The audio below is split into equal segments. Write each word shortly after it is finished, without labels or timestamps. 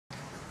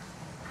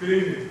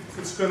Good evening.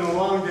 It's been a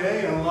long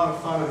day and a lot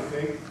of fun, I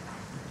think.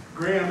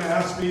 Graham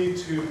asked me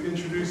to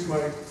introduce my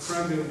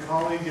friend and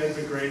colleague, Ed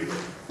McGrady,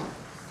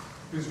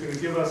 who's going to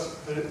give us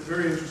a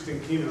very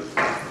interesting keynote.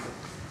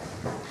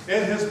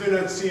 Ed has been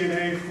at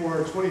CNA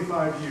for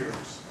 25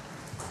 years.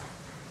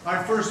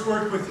 I first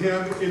worked with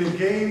him in a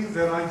game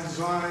that I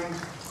designed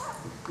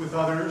with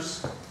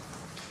others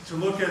to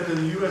look at the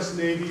U.S.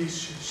 Navy's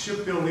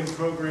shipbuilding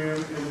program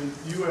in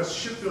the U.S.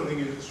 shipbuilding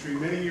industry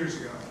many years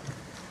ago.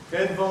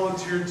 Ed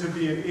volunteered to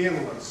be an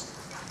analyst.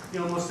 He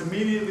almost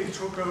immediately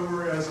took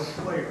over as a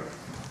player.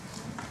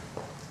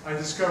 I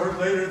discovered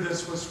later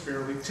this was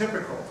fairly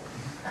typical.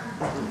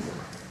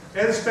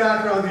 Ed's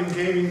background in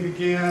gaming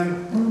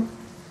began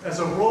as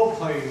a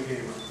role-playing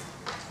gamer.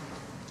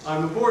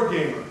 I'm a board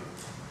gamer.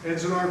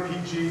 Ed's an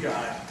RPG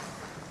guy.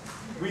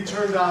 We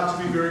turned out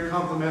to be very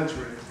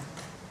complementary.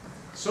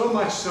 So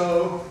much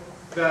so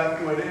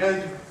that when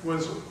Ed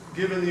was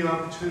given the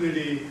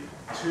opportunity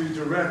to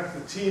direct the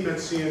team at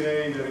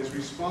CNA that is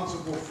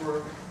responsible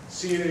for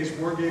CNA's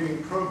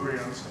wargaming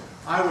programs,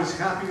 I was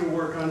happy to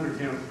work under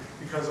him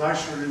because I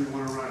sure didn't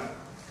want to run it.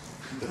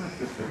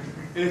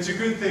 And it's a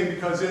good thing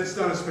because Ed's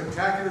done a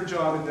spectacular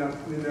job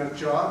in that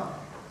job,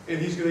 and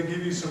he's going to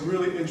give you some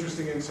really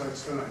interesting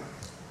insights tonight.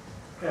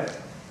 Ed.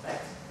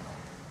 Thanks.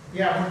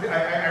 Yeah,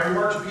 I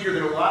remarked to Peter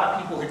that a lot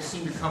of people had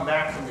seemed to come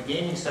back from the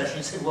gaming session.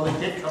 He said, well, they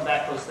did come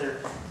back because they're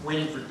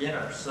waiting for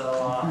dinner.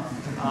 So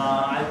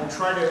I will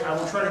try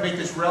to make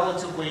this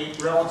relatively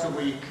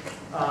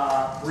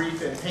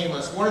brief and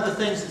painless. One of the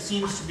things that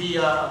seems to be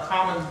a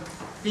common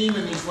theme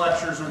in these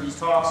lectures or these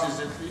talks is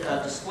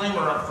a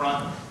disclaimer up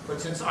front. But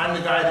since I'm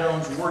the guy that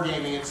owns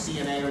wargaming at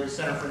CNA, or the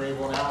Center for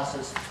Naval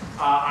Analysis,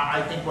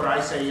 I think what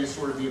I say is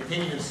sort of the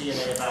opinion of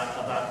CNA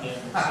about gaming.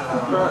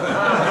 So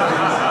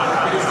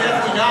it is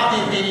definitely not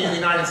the opinion of the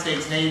United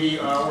States Navy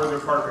or the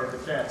Department of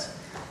Defense.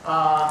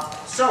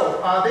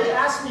 They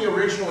asked me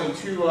originally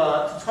to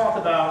talk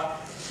about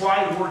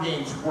why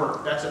wargames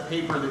work. That's a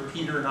paper that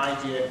Peter and I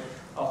did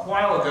a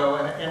while ago,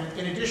 and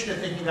in addition to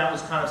thinking that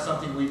was kind of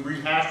something we'd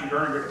rehashed, we'd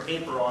already written a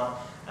paper on,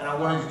 and I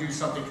wanted to do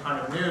something kind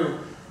of new.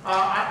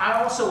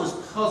 I also was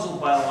puzzled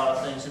by a lot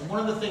of things, and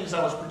one of the things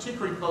I was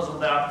particularly puzzled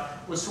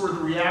about was sort of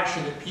the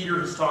reaction that Peter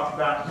has talked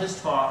about in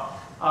his talk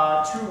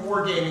to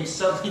wargaming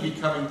suddenly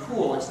becoming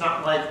cool. It's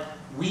not like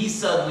we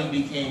suddenly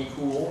became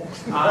cool.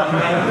 Kids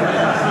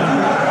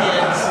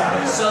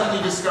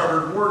suddenly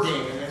discovered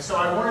wargaming, and so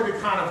I wanted to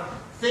kind of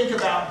think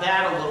about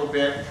that a little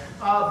bit.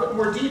 But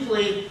more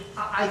deeply,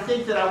 I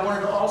think that I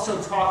wanted to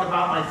also talk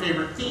about my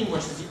favorite theme,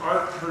 which is the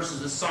art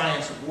versus the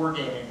science of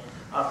wargaming.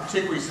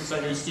 Particularly since I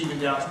knew Stephen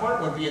Downes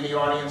Martin would be in the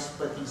audience,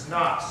 but he's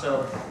not,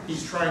 so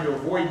he's trying to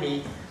avoid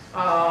me.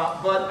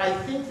 But I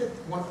think that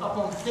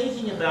upon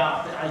thinking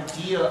about the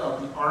idea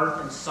of the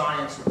art and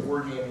science of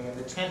wargaming and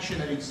the tension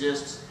that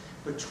exists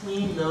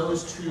between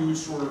those two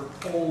sort of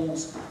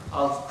poles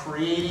of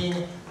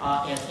creating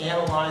and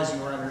analyzing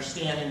or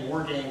understanding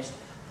wargames,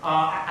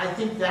 I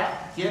think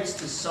that gets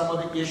to some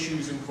of the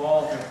issues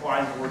involved in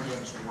why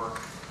wargames work.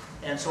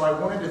 And so I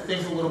wanted to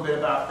think a little bit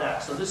about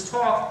that. So this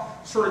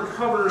talk sort of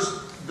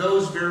covers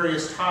those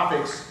various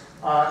topics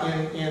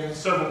in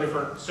several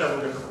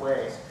different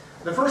ways.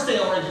 The first thing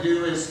I wanted to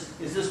do is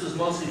this was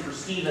mostly for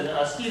Stephen.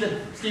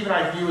 Stephen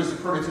I view as a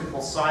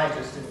prototypical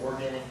scientist in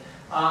wargaming.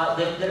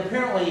 That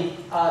apparently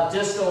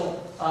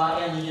Distal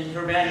and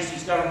Her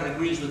Majesty's government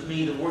agrees with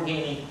me that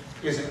wargaming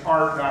is an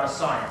art, not a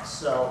science.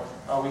 So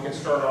we can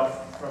start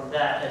off from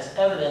that as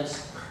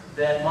evidence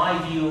that my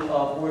view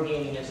of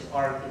wargaming as an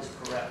art is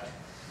correct.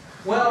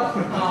 Well,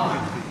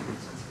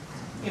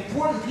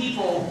 important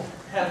people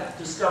have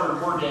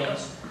discovered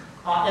wargames,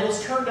 and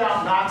it's turned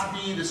out not to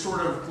be the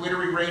sort of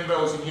glittery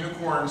rainbows and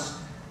unicorns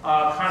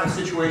kind of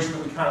situation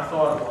that we kind of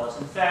thought it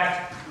was. In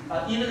fact,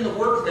 even in the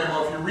work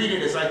memo, if you read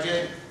it as I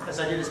did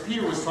as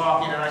Peter was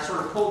talking, and I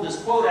sort of pulled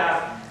this quote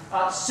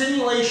out,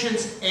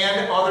 simulations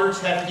and other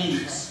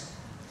techniques,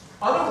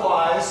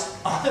 otherwise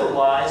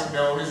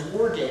known as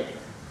wargaming.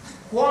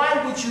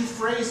 Why would you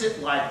phrase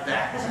it like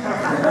that?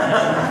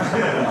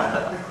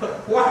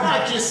 Why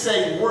not just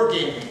say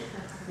wargaming?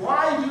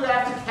 Why do you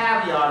have to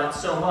caveat it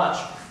so much?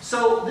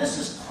 So this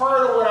is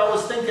part of what I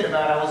was thinking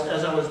about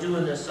as I was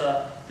doing this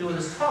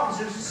talk.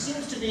 There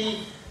seems to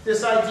be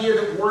this idea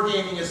that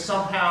wargaming is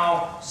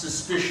somehow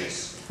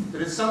suspicious,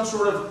 that it's some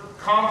sort of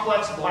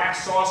complex black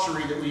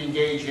saucery that we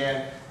engage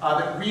in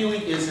that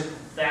really isn't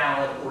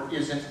valid or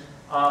isn't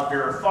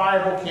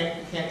verifiable,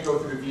 can't go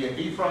through the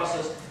V&V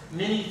process.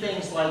 Many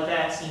things like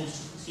that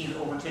seem to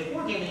overtake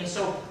wargaming, and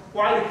so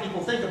why do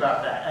people think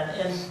about that?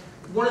 And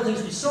one of the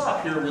things we saw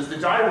up here was the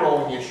die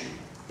rolling issue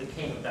that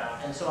came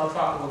about, and so I'll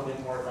talk a little bit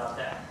more about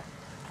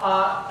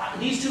that.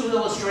 These two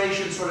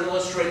illustrations sort of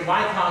illustrate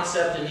my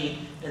concept in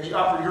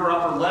your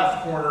upper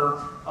left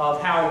corner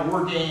of how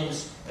war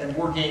games and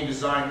war game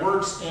design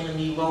works, and in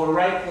the lower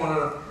right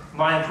corner,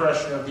 my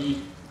impression of the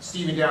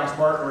Stephen Downes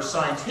Martin or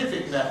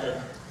scientific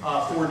method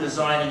for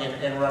designing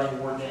and running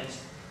war games.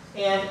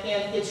 And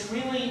it's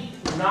really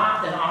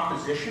not an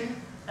opposition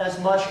as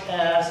much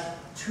as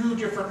two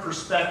different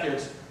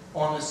perspectives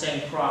on the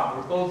same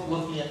problem. We're both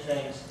looking at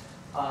things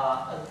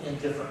in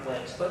different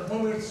ways. But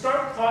when we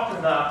start talking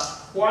about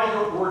why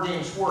don't war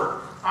games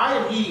work,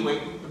 I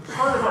immediately,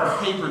 part of our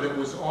paper that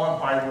was on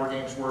why war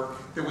games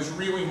work, that was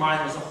really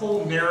mine, was a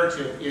whole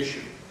narrative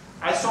issue.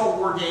 I saw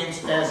war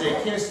games as a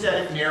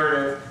kinesthetic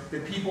narrative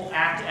that people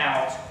act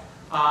out,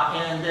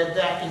 and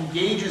that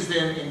engages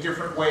them in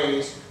different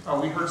ways.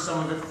 We heard some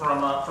of it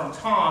from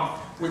Tom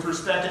with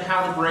respect to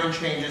how the brain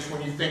changes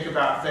when you think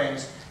about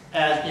things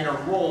as in a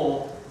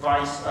role,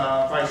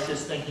 vice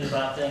just thinking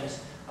about things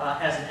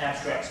as an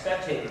abstract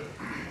spectator.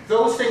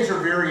 Those things are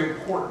very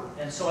important,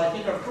 and so I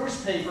think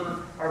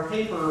our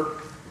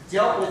paper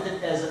dealt with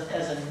it as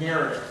a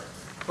narrative.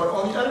 But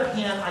on the other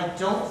hand, I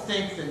don't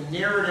think the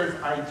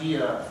narrative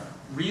idea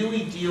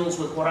really deals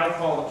with what I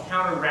call the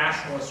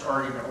counter-rationalist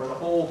argument, or the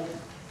whole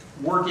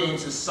war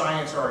games as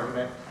science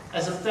argument,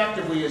 as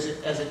effectively as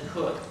it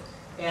could.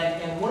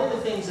 And one of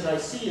the things that I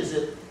see is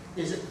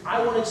that I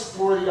want to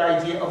explore the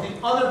idea of the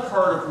other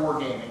part of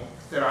wargaming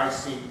that I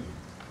see,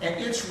 and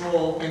its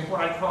role in what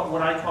I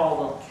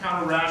call the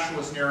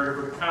counter-rationalist narrative,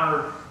 or the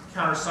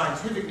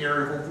counter-scientific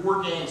narrative of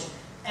war games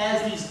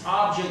as these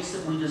objects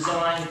that we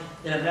design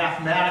in a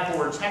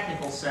mathematical or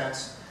technical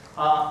sense,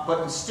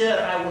 but instead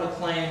I want to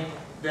claim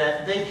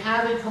that they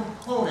have a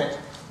component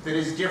that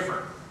is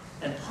different.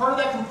 And part of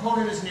that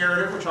component is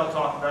narrative, which I'll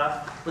talk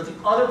about, but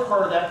the other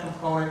part of that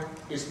component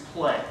is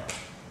play.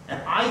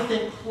 And I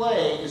think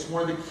play is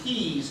one of the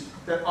keys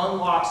that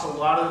unlocks a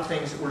lot of the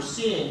things that we're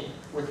seeing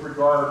with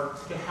regard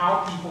to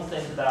how people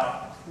think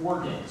about war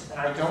games. And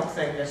I don't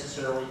think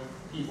necessarily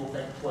people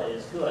think play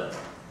is good.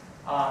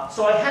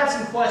 So I had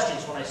some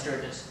questions when I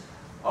started this.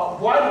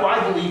 Why do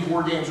I believe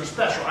war games are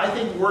special? I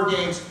think war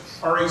games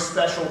are a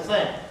special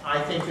thing.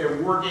 I think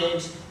that war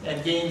games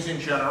and games in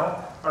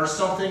general are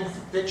something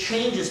that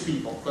changes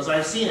people, because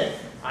I've seen it.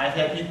 I've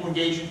had people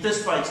engage in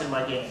fistfights in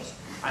my games.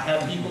 I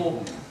have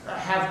people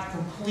have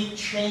complete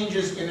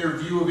changes in their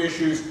view of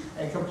issues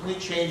and complete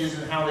changes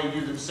in how they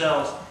view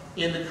themselves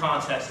in the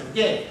context of a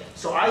game.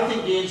 So I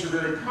think games are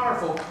very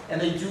powerful,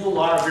 and they do a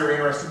lot of very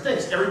interesting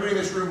things. Everybody in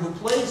this room who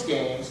plays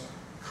games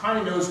kind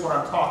of knows what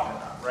I'm talking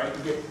about, right?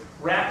 You get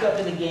wrapped up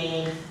in the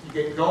game, you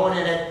get going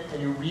in it,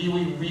 and you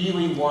really,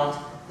 really want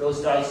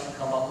those dice to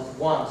come up with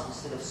ones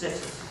instead of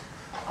sixes.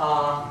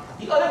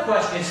 The other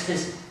question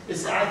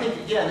is I think,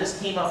 again,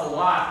 this came up a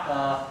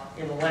lot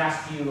in the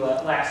last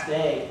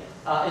day,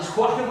 is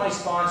why do my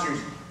sponsors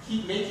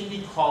keep making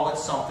me call it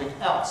something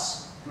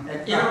else?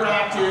 An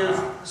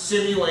interactive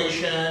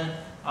simulation,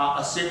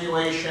 a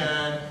simulation,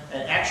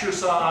 an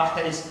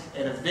exercise,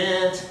 an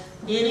event,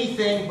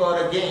 anything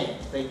but a game.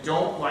 They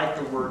don't like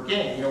the word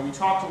game. You know, we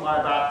talked a lot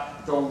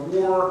about the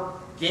war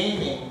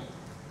gaming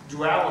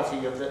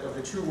duality of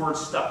the two words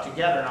stuck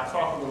together, and I'll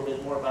talk a little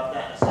bit more about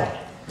that in a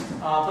second.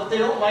 But they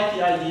don't like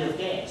the idea of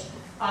games.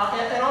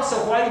 And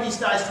also, why do these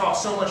guys talk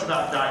so much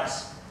about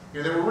dice?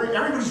 You know,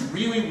 everybody's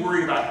really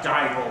worried about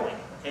die rolling.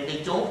 Okay?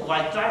 They don't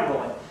like die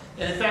rolling.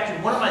 And in fact,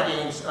 in one of my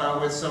games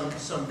with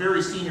some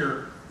very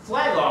senior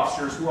flag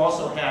officers who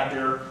also had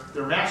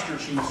their master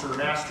chiefs or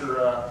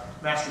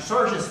master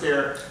sergeants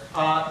there,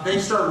 they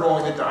started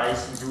rolling the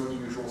dice and doing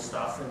the usual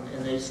stuff,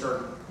 and they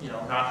started, you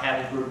know, not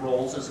having good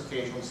rolls, as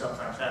occasionally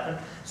sometimes happen.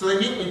 So they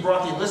immediately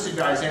brought the enlisted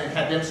guys in and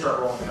had them start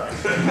rolling the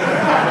dice.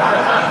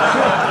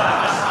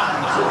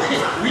 So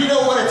we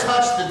don't want to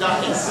touch the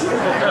dice.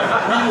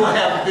 We will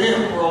have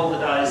them roll the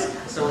dice,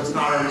 so it's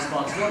not our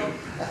responsibility.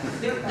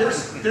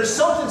 There's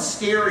something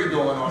scary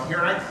going on here,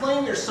 and I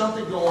claim there's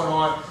something going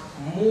on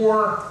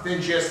more than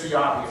just the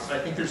obvious. I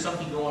think there's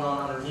something going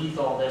on underneath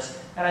all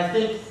this, and I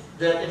think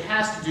that it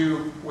has to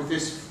do with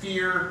this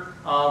fear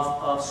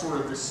of sort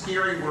of the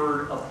scary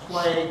word of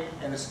play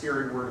and the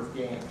scary word of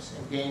games.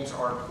 And games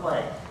are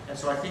play. And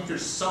so I think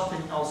there's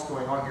something else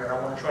going on here, and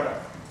I want to try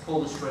to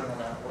pull the string on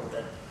that a little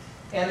bit.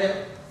 And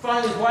then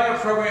finally, why are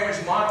programmers,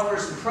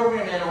 modelers, and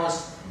program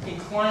analysts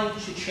inclined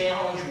to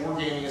challenge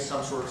wargaming as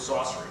some sort of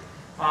sorcery?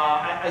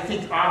 I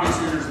think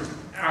obviously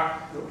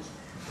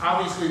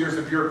there's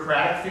a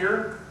bureaucratic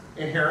fear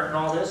inherent in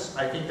all this.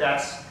 I think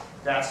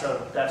that's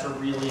a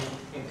really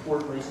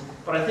important reason.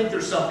 But I think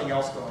there's something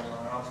else going on,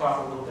 and I'll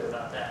talk a little bit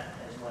about that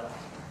as well.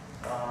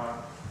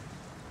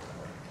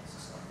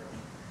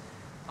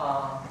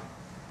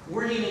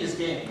 Wargaming is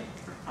gaming.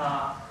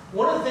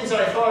 One of the things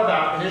that I thought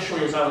about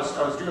initially as I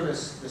was doing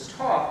this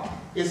talk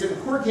is that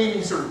wargaming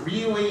is a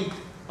really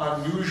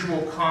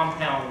unusual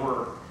compound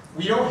word.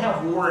 We don't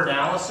have war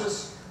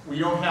analysis. We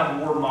don't have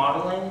war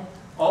modeling.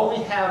 All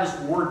we have is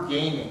war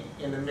gaming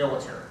in the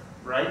military,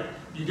 right?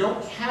 You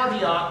don't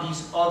caveat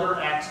these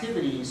other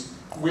activities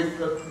with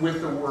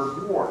the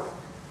word war.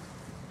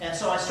 And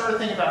so I started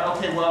thinking about,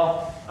 okay,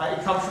 well,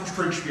 it comes from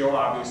Kriegspiel,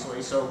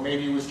 obviously, so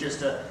maybe it was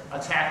just a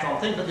tacked on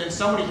thing, but then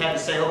somebody had to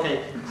say,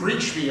 okay,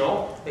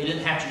 Kriegspiel. They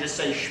didn't have to just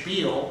say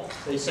Spiel,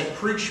 they said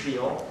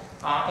Kriegspiel.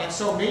 And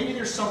so maybe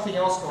there's something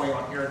else going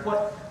on here. And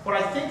what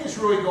I think is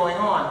really going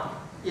on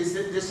is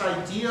that this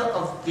idea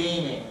of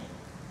gaming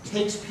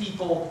takes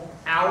people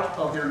out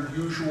of their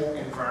usual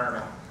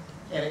environment.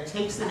 And it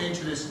takes them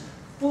into this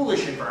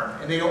foolish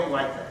environment, and they don't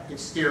like that. It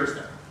scares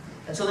them.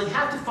 And so they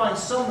have to find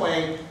some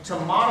way to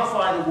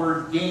modify the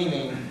word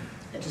gaming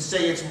and to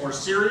say it's more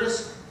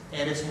serious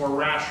and it's more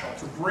rational,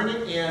 to bring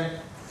it in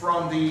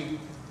from the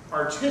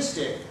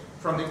artistic,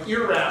 from the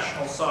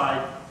irrational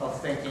side of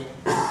thinking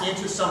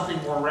into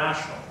something more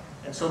rational.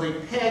 And so they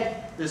peg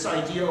this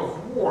idea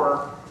of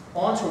war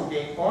onto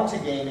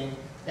gaming,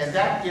 and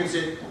that gives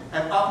it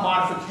an up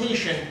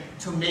modification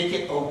to make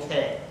it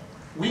okay.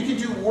 We could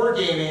do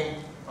wargaming,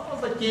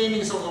 but gaming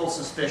is a little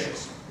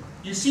suspicious.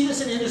 You see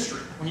this in industry.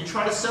 When you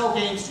try to sell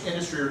games to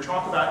industry or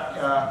talk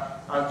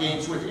about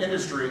games with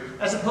industry,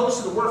 as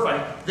opposed to the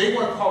warfighting, they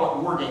want to call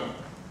it wargaming.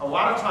 A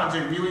lot of times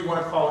they really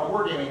want to call it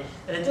wargaming,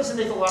 and it doesn't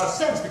make a lot of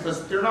sense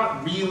because they're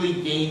not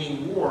really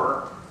gaming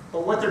war.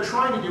 But what they're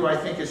trying to do, I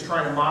think, is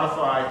trying to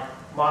modify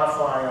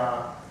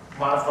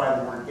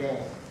the word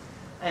game.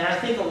 And I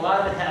think a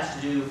lot of it has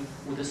to do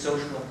with the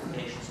social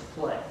implications of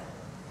play.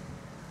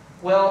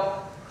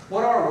 Well,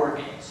 what are war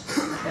games?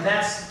 And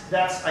that's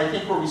I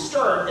think, where we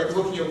start at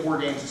looking at war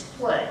games as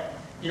play.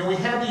 You know, we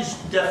have these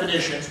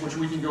definitions, which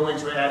we can go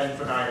into ad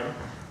infinitum.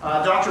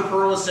 Dr.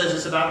 Perla says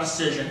it's about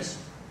decisions,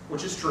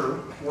 which is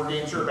true. War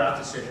games are about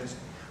decisions.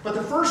 But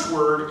the first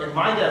word in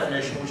my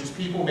definition, which is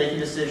people making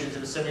decisions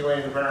in a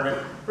simulated environment,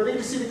 where they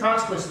can see the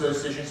consequences of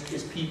those decisions,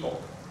 is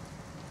people.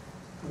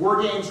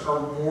 War games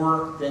are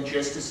more than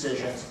just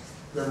decisions.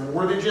 They're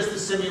more than just the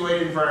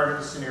simulated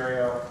environment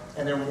scenario,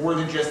 and they're more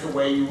than just the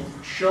way you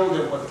show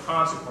them what the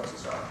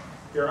consequences are.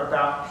 They're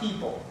about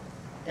people.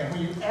 And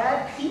when you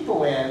add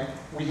people in,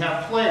 we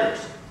have players,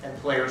 and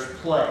players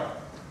play.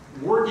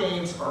 War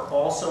games are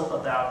also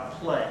about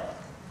play.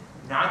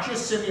 Not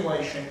just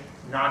simulation,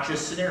 not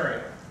just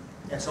scenario.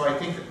 And so I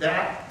think that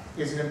that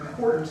is an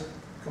important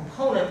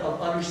component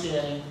of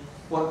understanding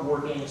what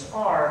war games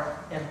are,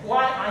 and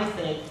why I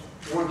think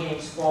war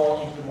games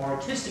fall into the more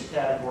artistic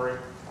category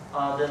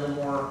than the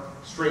more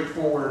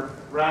straightforward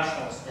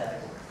rationalist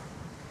category.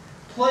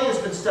 Play has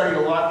been studied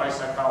a lot by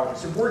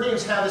psychologists. If war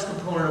games have this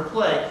component of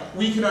play,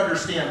 we can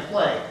understand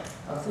play.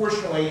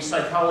 Unfortunately,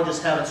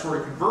 psychologists haven't sort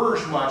of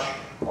converged much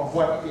of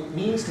what it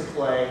means to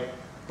play,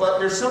 but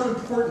there's some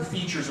important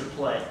features of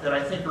play that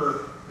I think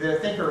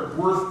are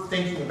worth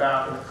thinking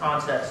about in the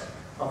context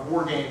of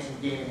war games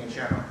and gaming in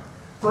general.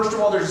 First of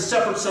all, there's a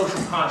separate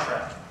social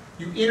contract.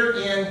 You enter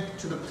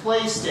into the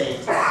play state.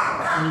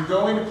 When you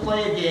go in to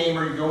play a game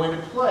or you go in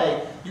to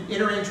play, you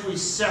enter into a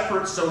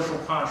separate social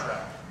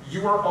contract.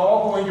 You are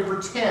all going to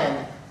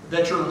pretend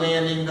that you're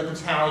landing the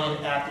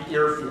battalion at the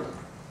airfield.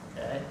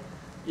 Okay?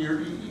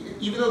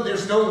 Even though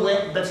there's no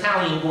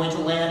battalion going to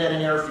land at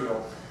an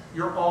airfield,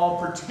 you're all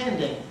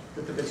pretending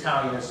that the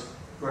battalion is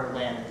going to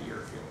land at the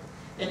airfield.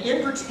 And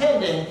in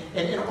pretending,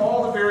 and in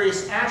all the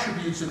various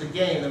attributes of the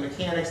game, the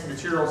mechanics, the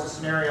materials, the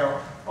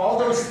scenario, all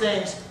those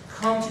things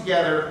come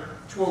together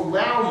to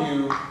allow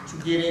you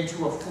to get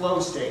into a flow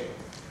state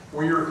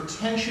where your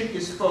attention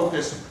is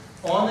focused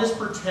on this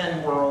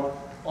pretend world,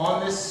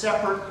 on this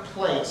separate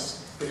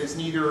place that is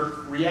neither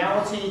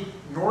reality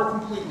nor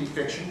completely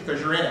fiction,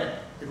 because you're in it.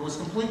 If it was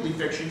completely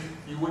fiction,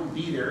 you wouldn't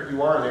be there.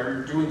 You are there.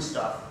 You're doing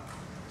stuff.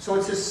 So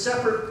it's a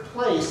separate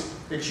place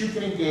that you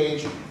can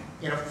engage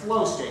in a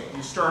flow state.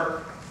 You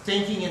start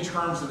thinking in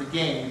terms of the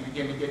game. You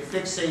begin to get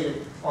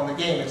fixated on the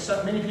game. And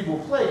so many people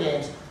who play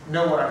games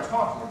know what I'm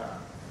talking about.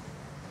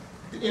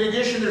 In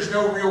addition, there's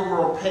no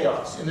real-world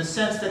payoffs, in the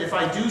sense that if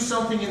I do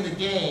something in the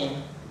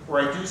game, or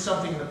I do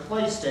something in the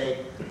play state,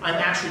 I'm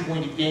actually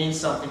going to gain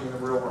something in the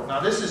real world. Now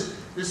this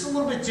is a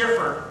little bit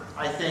different,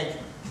 I think,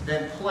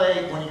 than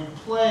play. When you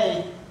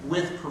play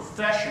with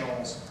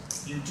professionals,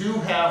 you do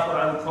have what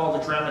I would call the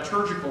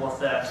dramaturgical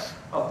effect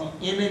of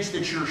the image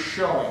that you're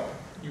showing.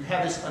 You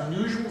have this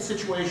unusual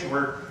situation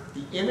where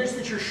the image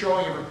that you're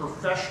showing of a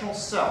professional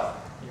self,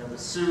 you know, the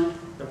suit,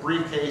 the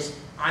briefcase,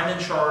 I'm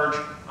in charge,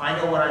 I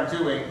know what I'm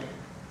doing,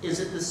 is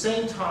at the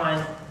same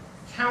time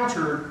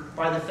countered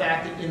by the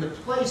fact that in the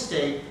play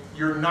state,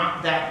 you're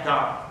not that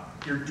guy.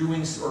 You're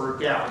doing, or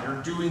gal,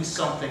 you're doing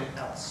something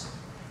else.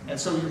 And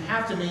so you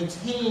have to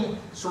maintain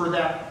sort of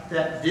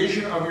that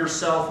vision of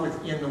yourself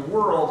within the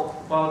world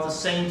while at the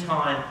same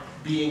time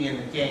being in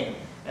the game.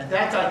 And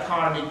that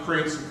dichotomy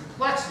creates some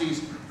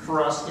complexities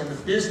for us in the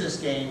business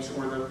games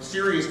or the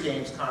serious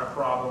games kind of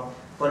problem,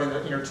 but in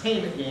the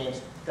entertainment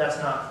games, that's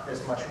not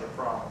as much of a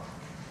problem.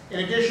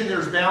 In addition,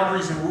 there's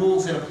boundaries and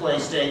rules in a play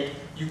state.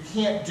 You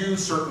can't do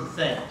certain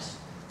things.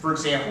 For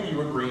example,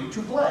 you agree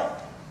to play.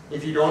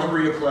 If you don't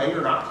agree to play,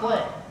 you're not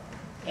playing.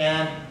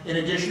 And in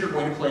addition, you're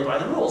going to play by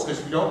the rules, because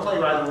if you don't play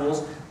by the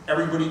rules,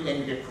 everybody, and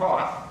you get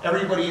caught,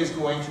 everybody is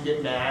going to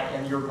get mad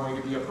and you're going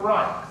to be a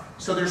pariah.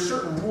 So there's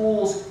certain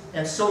rules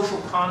and social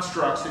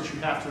constructs that you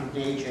have to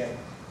engage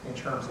in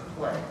terms of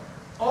play.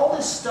 All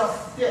this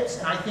stuff fits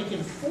and I think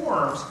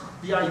informs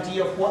the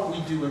idea of what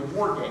we do in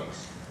war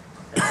games.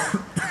 Okay?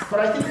 But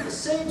I think at the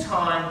same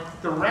time,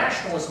 the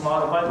rationalist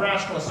model, by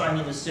rationalists I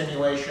mean the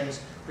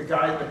simulations,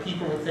 the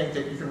people who think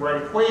that you can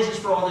write equations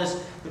for all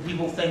this, the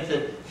people who think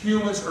that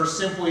humans are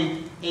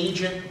simply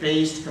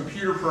agent-based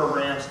computer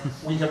programs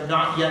we have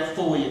not yet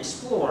fully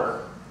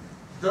explored,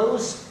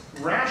 those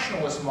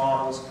rationalist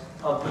models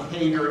of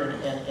behavior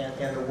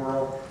and the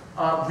world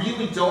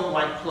really don't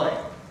like play.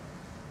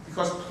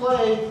 Because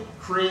play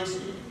creates,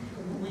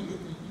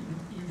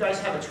 you guys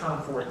have a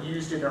term for it,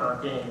 used it in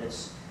our game,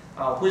 it's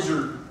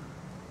wizard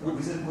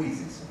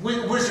wheezes.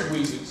 Wizard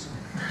wheezes.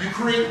 You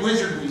create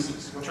wizard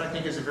wheezes, which I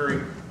think is a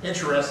very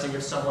interesting,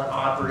 if somewhat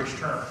odd British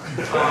term.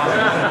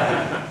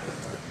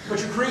 But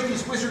you create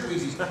these wizard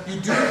wheezes. You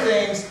do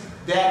things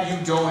that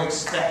you don't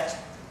expect,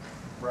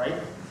 right?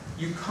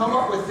 You come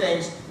up with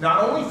things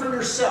not only from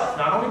yourself,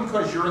 not only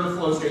because you're in the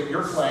flow state,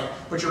 you're playing,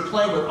 but you're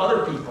playing with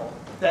other people.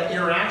 That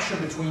interaction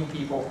between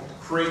people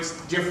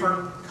creates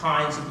different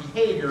kinds of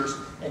behaviors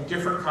and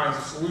different kinds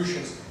of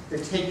solutions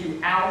that take you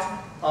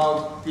out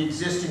of the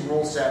existing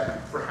rule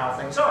set for how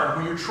things are. And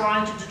when you're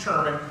trying to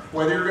determine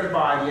whether you're going to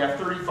buy the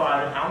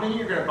F-35 and how many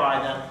you're going to buy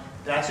them,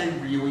 that's a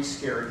really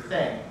scary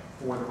thing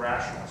for the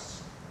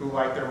rationalists who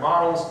like their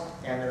models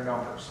and their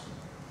numbers.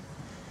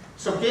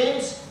 So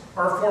games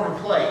are a form of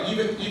play.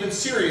 Even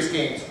serious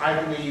games,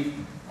 I believe,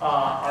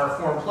 are a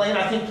form of play. And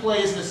I think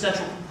play is an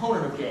essential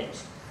component of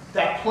games.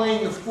 That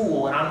playing the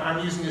fool, and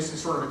I'm using this in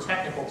sort of a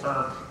technical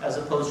term as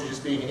opposed to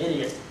just being an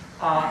idiot,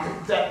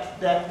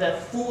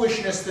 that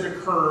foolishness that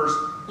occurs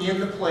in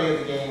the play of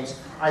the games,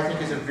 I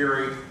think is a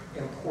very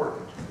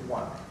important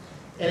one.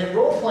 And in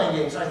role-playing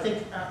games, I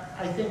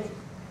think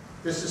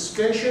the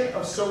suspension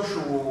of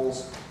social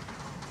rules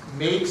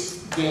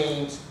makes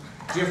games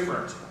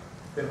different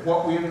than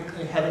what we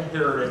have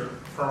inherited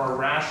from a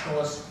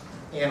rationalist,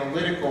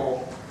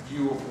 analytical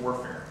view of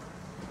warfare.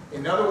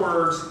 In other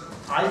words,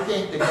 I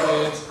think that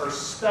games are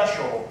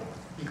special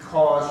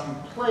because you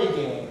play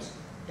games,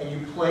 and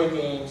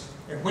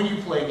when you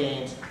play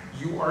games,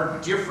 you are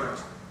different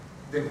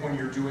than when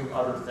you're doing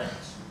other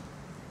things.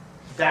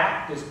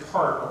 That is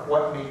part of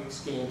what makes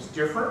games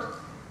different,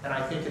 and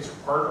I think it's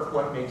part of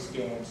what makes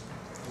games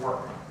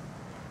work.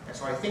 And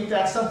so I think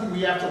that's something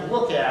we have to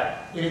look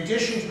at. In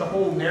addition to the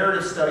whole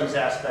narrative studies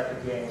aspect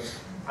of games,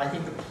 I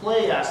think the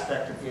play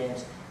aspect of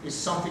games is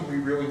something we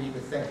really need to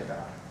think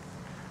about.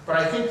 But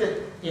I think that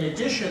in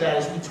addition to that,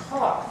 as we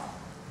talk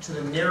to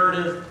the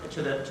narrative,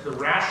 to the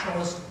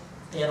rationalist,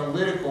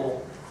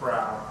 analytical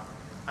crowd,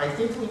 I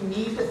think we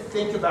need to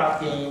think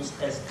about games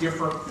as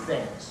different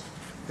things.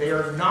 They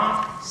are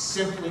not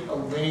simply a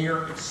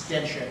linear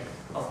extension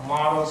of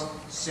models,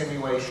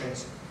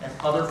 simulations, and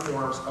other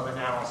forms of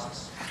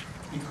analysis.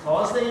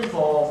 Because they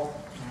involve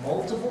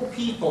multiple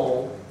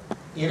people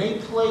in a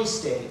play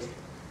state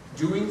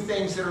doing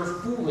things that are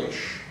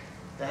foolish,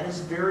 that is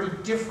very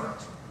different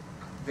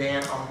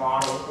than a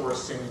model or a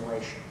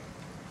simulation,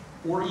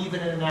 or even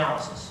an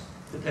analysis,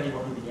 depending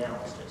on who the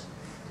analyst is.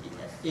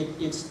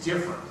 It's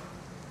different.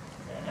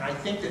 And I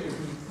think that if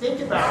we think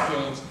about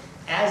games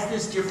as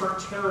this different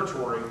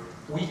territory,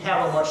 we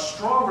have a much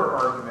stronger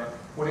argument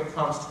when it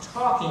comes to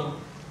talking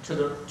to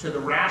the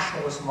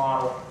rationalist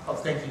model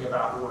of thinking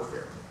about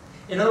warfare.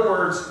 In other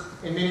words,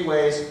 in many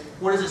ways,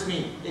 what does this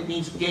mean? It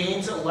means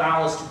games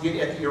allow us to get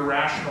at the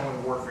irrational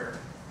in warfare.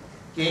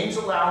 Games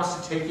allow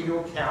us to take into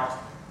account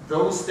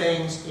those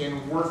things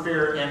in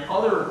warfare and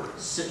other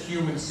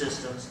human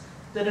systems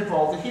that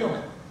involve the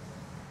human,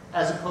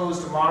 as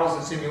opposed to models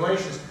and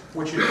simulations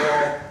which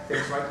involve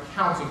things like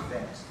counting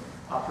things,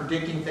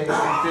 predicting things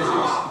in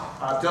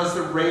physics. Does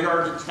the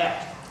radar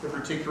detect the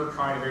particular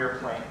kind of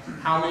airplane?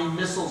 How many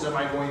missiles am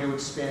I going to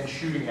expend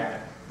shooting at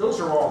it?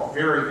 Those are all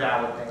very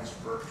valid things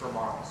for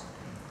models.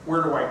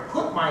 Where do I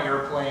put my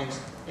airplanes,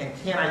 and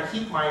can I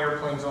keep my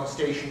airplanes on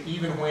station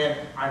even when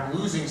I'm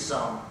losing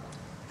some?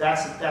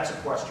 That's a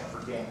question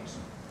for games.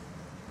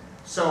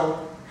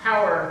 So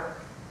how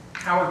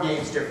are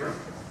games different?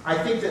 I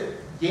think that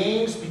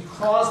games,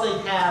 because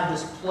they have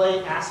this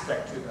play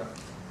aspect to them,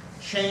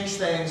 change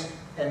things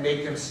and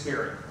make them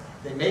scary.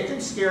 They make them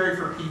scary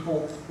for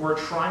people who are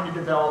trying to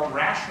develop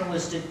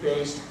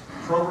rationalistic-based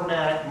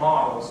programmatic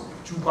models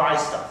to buy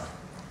stuff.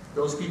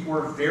 Those people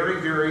are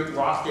very, very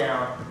locked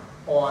down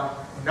on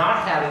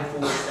not having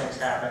foolish things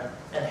happen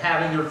and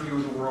having their view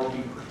of the world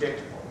be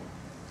predictable.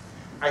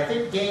 I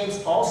think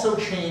games also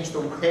change the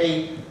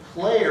way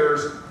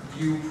players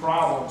view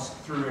problems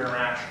through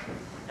interaction.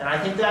 And I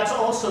think that's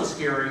also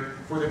scary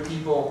for the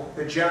people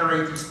that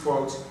generate these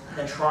quotes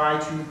and try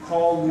to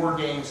call war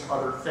games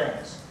other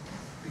things.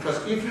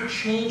 Because if you're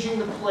changing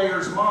the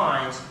players'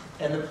 minds,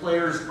 and the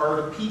players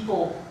are the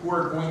people who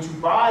are going to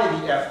buy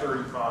the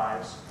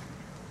F-35s,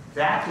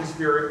 that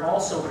is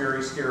also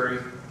very scary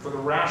for the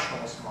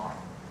rationalist model.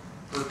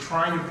 We're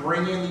trying to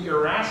bring in the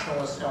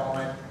irrationalist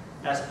element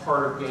as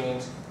part of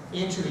games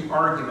into the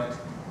argument,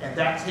 and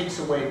that takes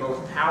away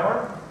both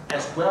power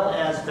as well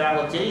as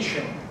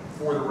validation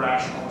for the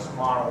rationalist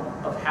model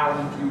of how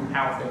we view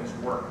how things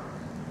work.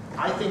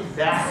 I think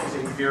that is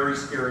a very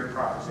scary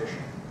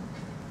proposition.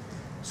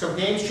 So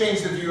games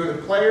change the view of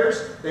the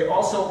players. They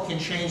also can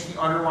change the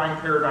underlying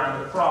paradigm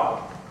of the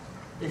problem.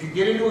 If you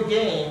get into a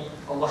game,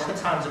 a lot of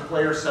times the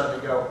players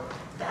suddenly go,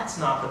 that's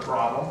not the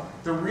problem.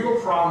 The real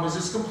problem is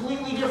this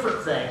completely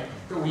different thing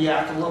that we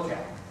have to look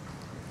at.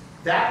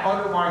 That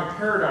underlying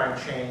paradigm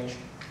change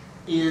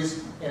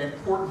is an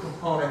important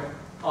component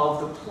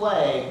of the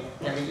play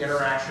and the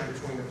interaction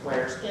between the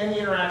players, and the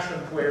interaction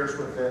of the players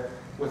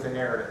with the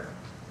narrative.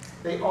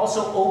 They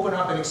also open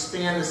up and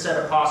expand the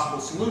set of possible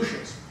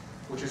solutions,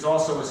 which is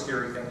also a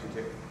scary thing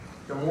to do.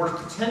 The more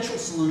potential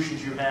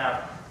solutions you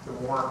have, the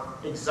more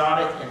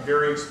exotic and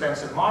very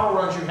expensive model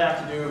runs you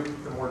have to do,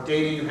 the more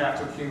data you have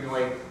to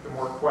accumulate, the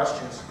more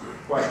questions you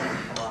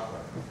come up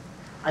with.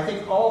 I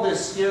think all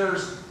this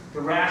scares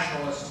the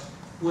rationalists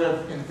who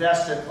have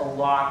invested a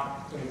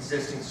lot in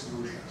existing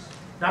solutions.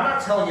 Now, I'm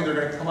not telling you they're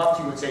going to come up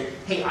to you and say,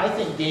 hey, I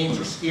think games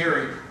are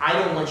scary. I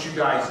don't want you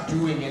guys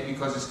doing it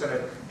because it's going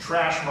to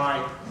trash my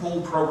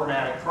whole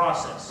programmatic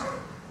process.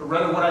 But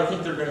rather what I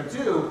think they're going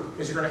to do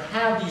is they're going to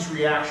have these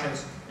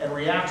reactions and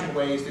react in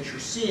ways that you're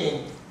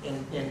seeing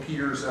in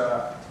Peter's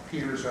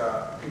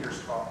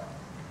talk.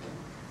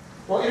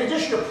 Well, in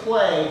addition to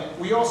play,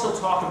 we also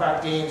talk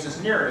about games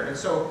as narrative. And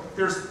so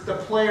there's the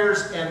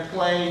players and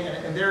play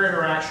and their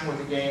interaction with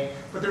the game,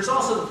 but there's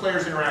also the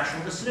players' interaction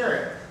with the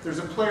scenario. There's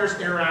the players'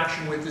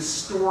 interaction with the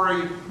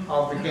story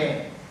of the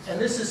game. And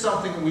this is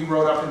something that we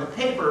wrote up in the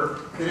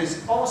paper that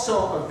is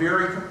also a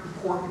very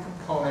important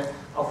component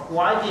of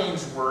why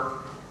games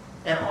work,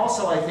 and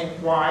also I think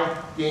why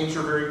games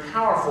are very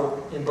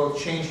powerful in both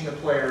changing the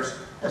players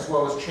as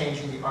well as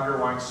changing the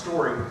underlying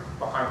story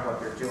behind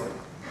what they're doing.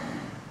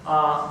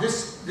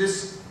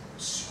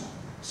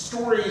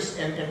 Stories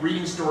and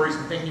reading stories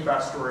and thinking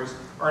about stories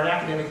are an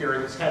academic area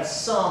that's had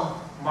some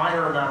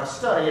minor amount of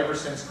study ever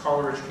since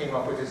Coleridge came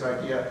up with his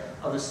idea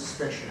of the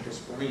suspension of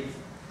disbelief.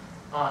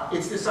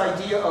 It's this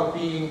idea of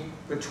being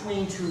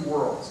between two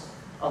worlds,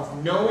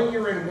 of knowing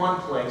you're in one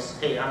place.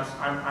 Hey,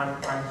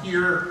 I'm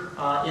here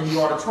in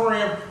the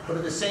auditorium, but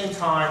at the same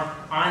time,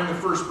 I'm the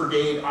 1st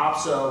Brigade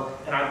OPSO,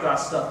 and I've got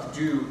stuff to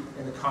do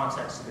in the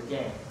context of the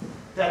game.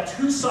 That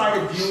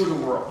two-sided view of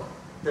the world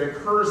that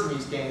occurs in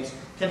these games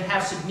can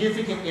have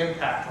significant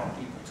impact on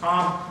people.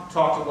 Tom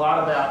talked a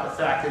lot about the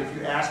fact that if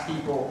you ask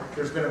people,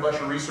 there's been a bunch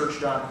of research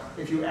done,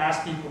 if you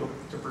ask people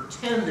to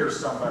pretend they're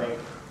somebody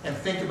and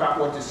think about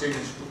what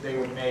decisions they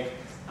would make,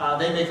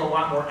 they make a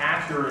lot more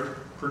accurate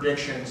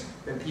predictions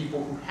than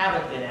people who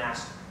haven't been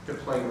asked to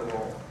play the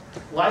role.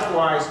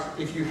 Likewise,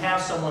 if you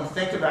have someone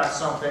think about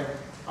something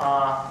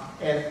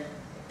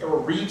or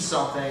read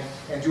something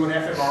and do an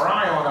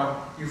fMRI on them,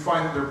 you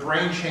find that their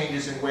brain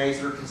changes in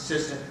ways that are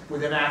consistent with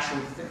them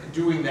actually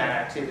doing that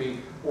activity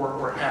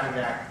or having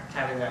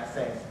that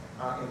thing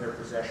in their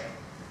possession.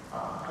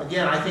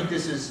 Again, I think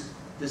this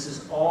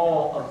is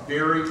all a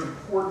very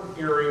important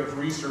area of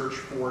research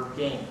for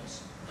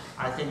games.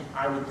 I think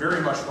I would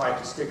very much like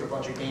to stick a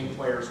bunch of game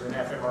players with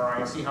an fMRI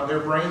and see how their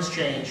brains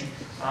change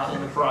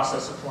in the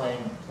process of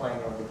playing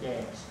over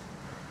games.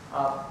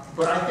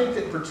 But I think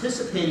that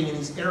participating in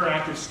these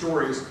interactive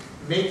stories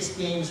makes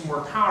games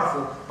more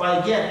powerful by,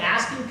 again,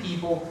 asking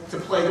people to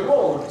play the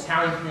role of the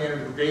battalion commander,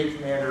 the brigade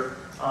commander,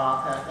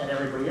 and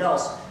everybody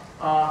else.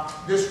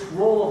 This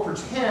role of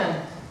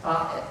pretend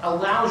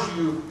allows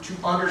you to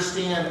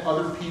understand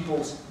other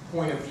people's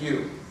point of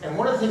view. And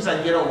one of the things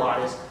I get a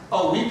lot is,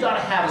 oh, we've got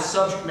to have a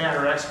subject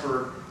matter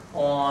expert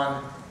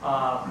on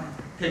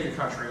pick a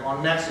country,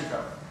 on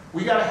Mexico.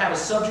 We got to have a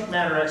subject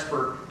matter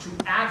expert to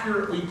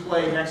accurately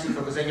play Mexico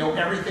because they know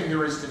everything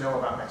there is to know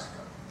about Mexico.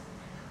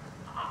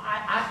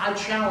 I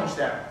challenge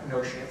that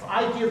notion. If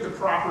I give the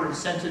proper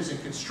incentives and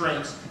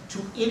constraints to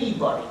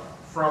anybody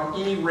from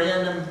any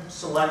random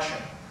selection,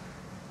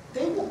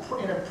 they will,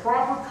 in a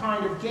proper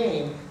kind of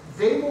game,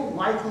 they will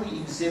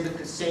likely exhibit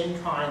the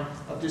same kind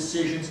of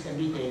decisions and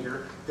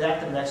behavior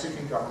that the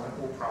Mexican government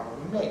will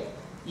probably make,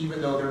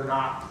 even though they're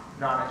not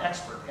an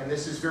expert. And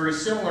this is very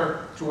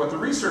similar to what the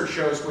research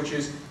shows, which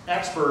is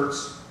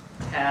experts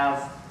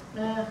have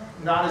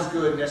not as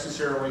good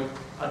necessarily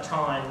a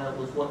time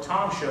with what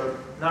Tom showed,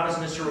 not as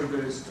necessarily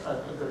good as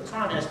a good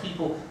time as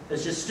people,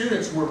 as just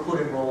students who are put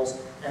in roles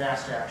and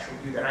asked to actually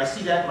do that. I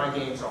see that in my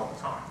games all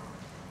the time.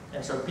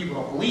 And so people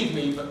don't believe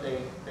me, but they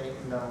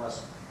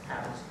nonetheless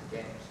happens in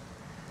the games.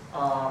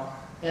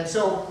 And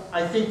so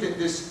I think that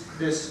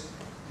this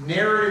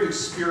narrative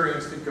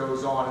experience that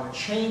goes on and the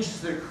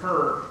changes that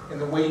occur in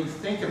the way you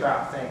think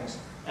about things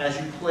as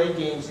you play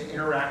games and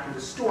interact with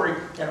the story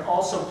and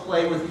also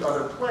play with the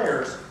other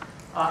players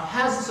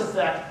has this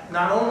effect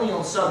not only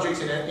on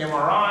subjects in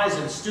MRIs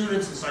and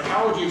students and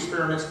psychology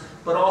experiments,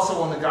 but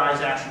also on the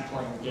guys actually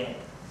playing the game.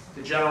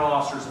 The general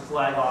officers, the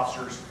flag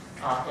officers,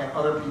 and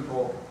other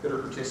people that are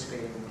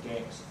participating in the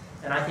games.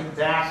 And I think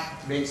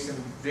that makes them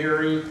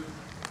very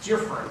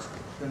different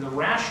than the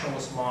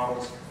rationalist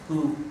models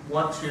who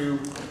want to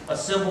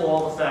assemble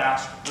all the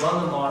facts,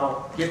 run the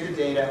model, get the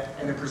data,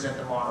 and then present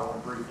the model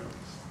in briefing.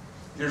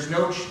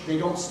 They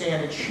don't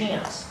stand a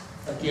chance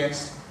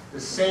against the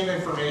same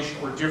information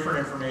or different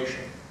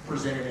information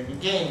presented in the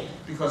game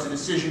because the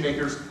decision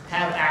makers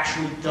have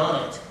actually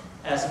done it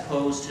as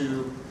opposed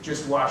to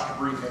just watched a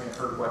briefing and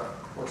heard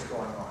what's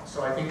going on.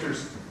 So I think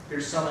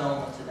there's some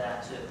element to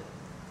that too.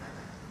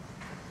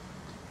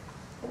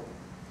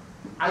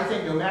 I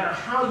think no matter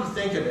how you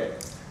think of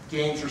it,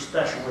 games are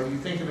special. Whether you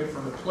think of it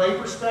from the play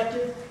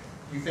perspective,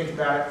 you think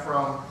about it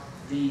from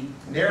the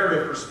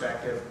narrative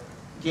perspective,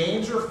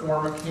 games are a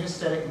form of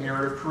kinesthetic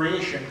narrative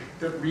creation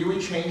that really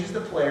changes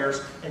the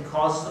players and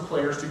causes the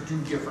players to do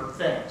different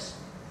things.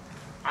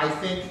 I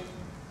think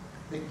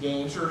that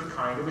games are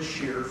kind of a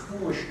shared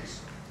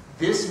foolishness.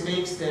 This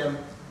makes them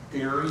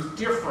very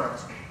different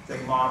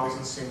than models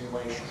and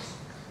simulations.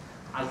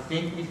 I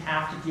think we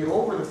have to get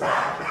over the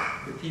fact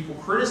that people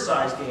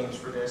criticize games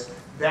for this.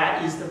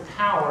 That is the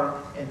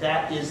power, and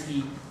that is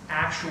the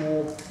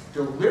actual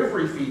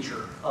delivery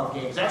feature of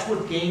games. That's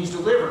what games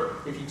deliver.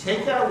 If you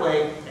take that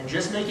away and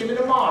just make them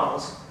into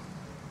models,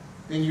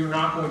 then you're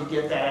not going to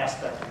get that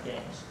aspect of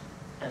games.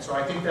 And so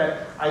I think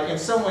that, in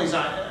some ways,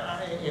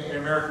 in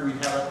America we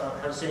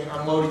have a saying,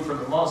 unloading from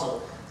the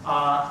muzzle.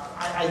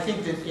 I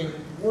think that in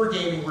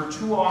wargaming we're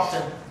too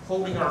often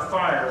holding our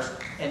fires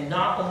and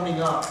not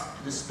owning up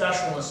to the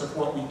specialness of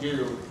what we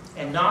do,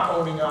 and not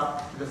owning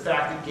up to the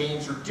fact that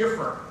games are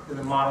different than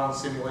the model and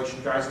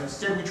simulation guys. And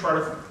instead we try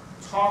to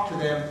talk to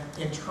them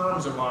in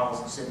terms of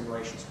models and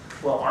simulations.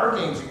 Well, our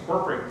games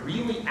incorporate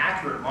really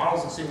accurate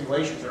models and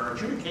simulations, and our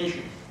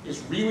adjudication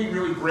is really,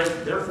 really great.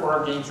 Therefore,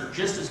 our games are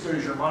just as good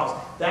as your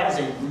models. That is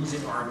a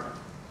losing argument,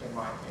 in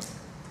my opinion.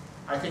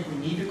 I think we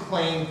need to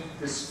claim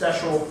this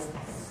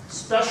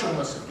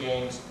specialness of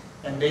games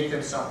and make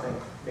them something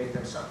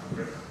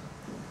different.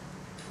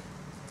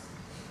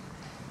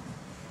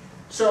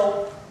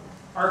 So,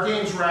 are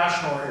games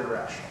rational or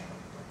irrational?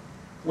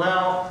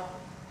 Well,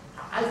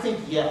 I think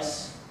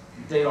yes,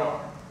 they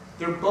are.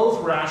 They're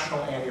both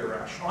rational and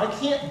irrational. I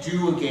can't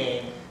do a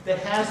game that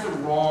has the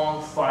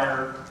wrong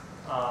fire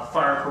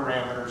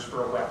parameters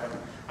for a weapon.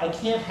 I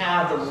can't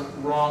have the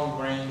wrong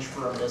range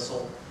for a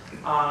missile.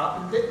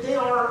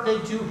 They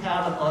do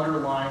have an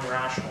underlying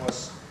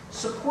rationalist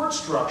support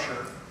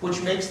structure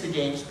which makes the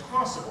games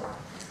possible.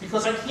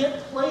 Because I can't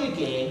play a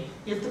game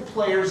if the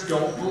players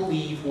don't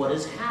believe what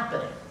is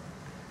happening.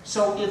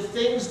 So if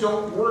things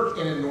don't work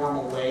in a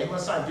normal way,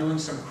 unless I'm doing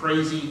some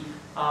crazy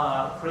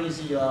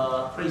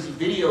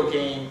video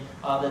game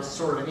that's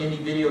sort of an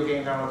indie video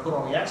game that I'm going to put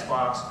on the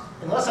Xbox,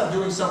 unless I'm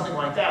doing something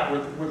like that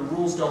where the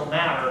rules don't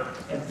matter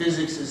and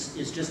physics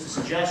is just a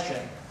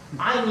suggestion,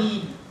 I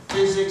need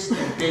physics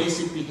and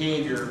basic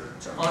behavior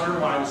to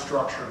underlie the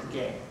structure of the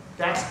game.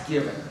 That's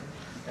given.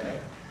 Okay?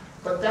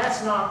 But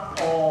that's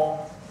not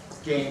all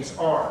games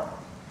are.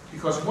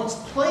 Because once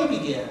play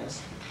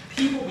begins,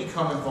 people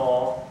become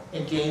involved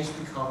and games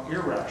become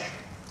irrational.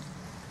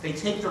 They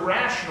take the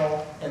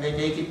rational and they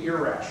make it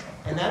irrational.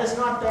 And that is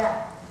not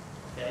bad.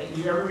 Okay?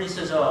 Everybody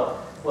says, oh,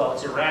 well,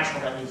 it's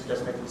irrational, that means it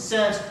doesn't make any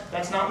sense.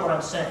 That's not what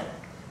I'm saying.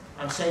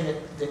 I'm saying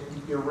that the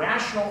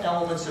irrational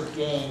elements of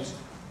games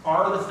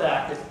are the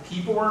fact that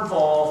people are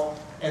involved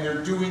and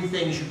they're doing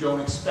things you don't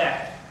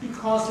expect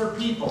because they're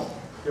people.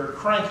 They're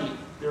cranky,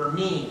 they're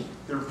mean,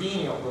 they're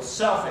venial, they're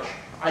selfish.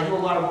 I do a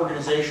lot of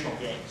organizational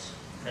games.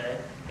 Okay?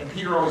 And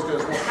Peter always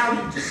goes, well, how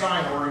do you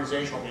design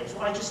organizational games?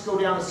 Well, I just go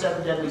down the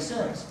 7 deadly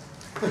sins.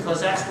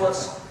 Because that's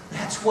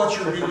what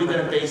you're really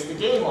going to base the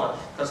game on.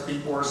 Because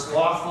people are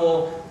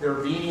slothful, they're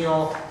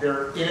venial,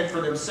 they're in it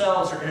for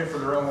themselves, they're in it for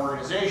their own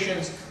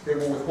organizations, they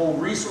will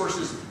withhold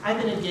resources. I've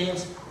been in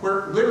games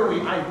where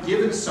literally I've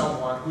given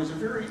someone who is a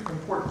very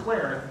important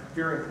player in a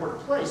very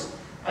important place,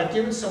 I've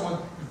given someone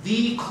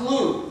the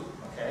clue,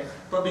 okay?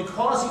 But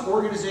because the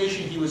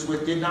organization he was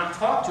with did not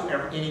talk to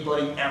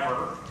anybody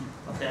ever,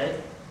 okay,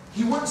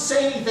 he wouldn't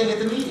say anything at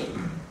the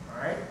meeting, all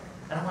right?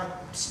 And I'm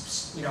like, psst,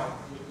 psst, you know,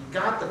 you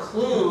got the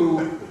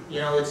clue, you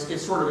know,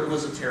 it's sort of, it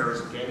was a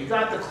terrorism game. You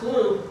got the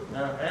clue,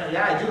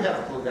 yeah, I do have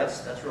the clue,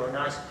 that's really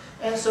nice.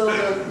 And so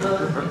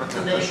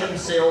the nation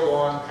sailed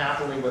on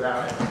happily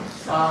without it.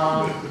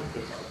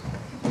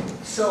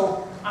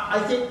 So I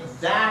think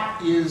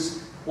that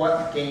is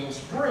what games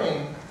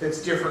bring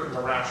that's different than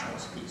the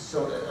rationalist piece.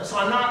 So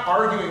I'm not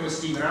arguing with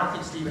Steve, and I don't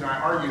think Steve and I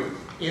argue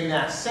in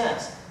that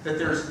sense that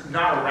there's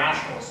not a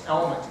rationalist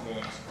element to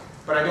games,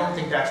 but I don't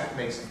think that's what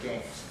makes it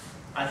games.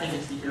 I think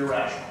it's the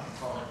irrational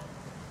component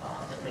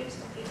that makes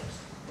them games.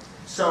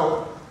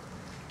 So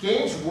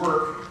games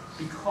work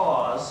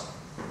because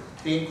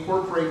they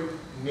incorporate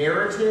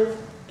narrative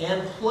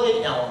and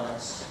play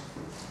elements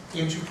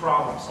into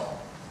problem solving.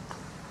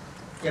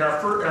 In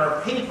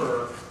our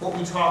paper, what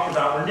we talked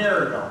about were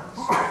narrative elements.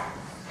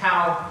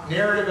 How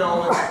narrative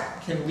elements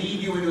can lead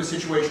you into a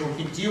situation where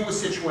you can deal with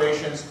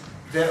situations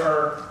that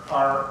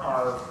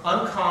are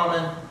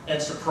uncommon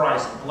and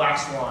surprising. Black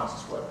swans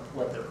is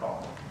what they're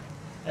called.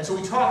 And so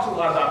we talked a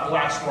lot about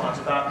black swans,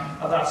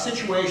 about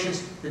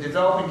situations that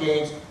develop in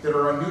games that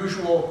are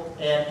unusual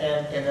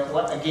and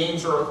that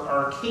games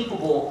are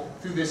capable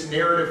through this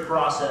narrative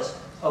process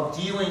of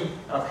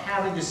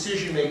having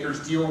decision makers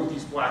deal with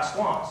these black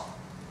swans.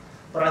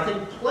 But I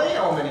think play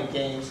element in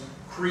games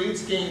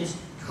creates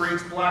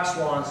black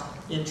swans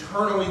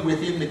internally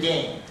within the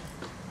game.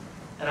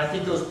 And I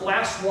think those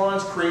black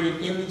swans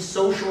created in the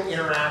social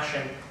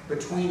interaction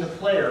between the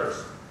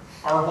players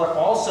are what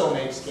also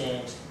makes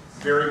games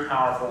very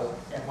powerful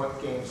and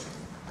what makes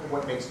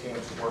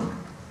games work.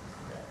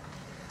 Okay.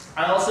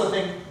 I also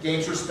think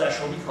games are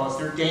special because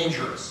they're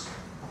dangerous.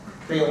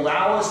 They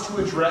allow us to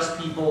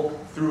address people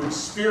through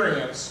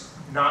experience,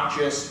 not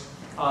just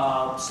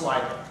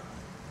slide deck.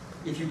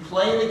 If you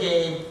play in the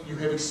game, you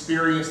have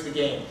experienced the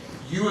game.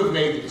 You have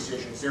made the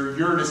decisions. They're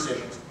your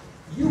decisions.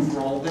 You've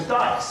rolled the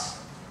dice,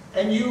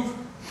 and you've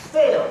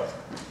failed.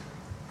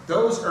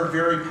 Those are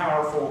very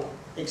powerful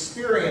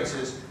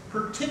experiences,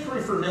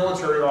 particularly for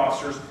military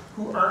officers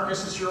who aren't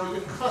necessarily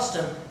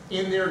accustomed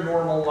in their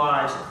normal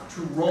lives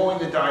to rolling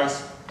the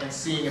dice and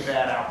seeing a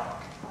bad outcome.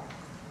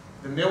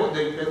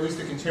 At least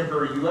the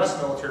contemporary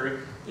U.S. military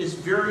is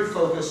very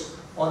focused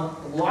on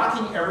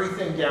locking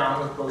everything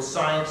down with both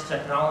science,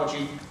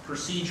 technology,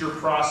 procedure,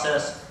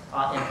 process,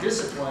 and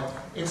discipline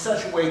in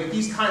such a way that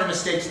these kind of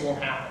mistakes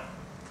won't happen.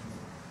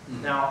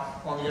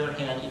 Now, on the other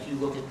hand, if you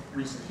look at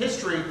recent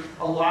history,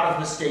 a lot of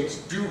mistakes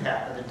do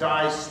happen. The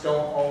dice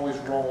don't always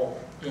roll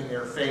in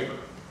their favor.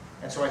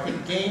 And so I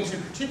think games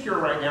in particular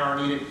right now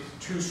are needed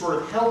to sort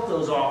of help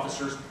those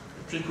officers,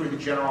 particularly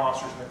the general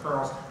officers and the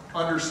colonels,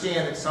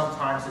 understand that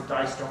sometimes the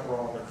dice don't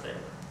roll in their favor.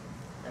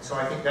 And so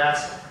I think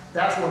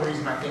that's one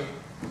reason I think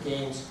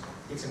games,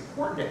 it's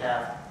important to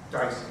have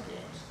dice in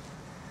games.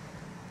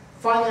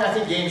 Finally, I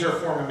think games are a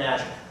form of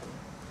magic.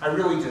 I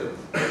really do.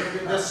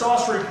 The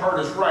sorcery part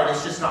is right.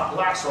 It's just not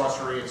black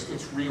sorcery.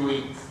 It's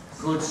really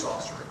good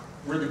sorcery.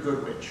 We're the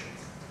good witch.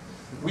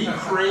 We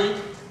create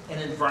an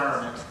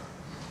environment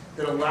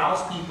that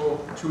allows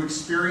people to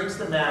experience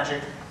the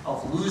magic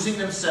of losing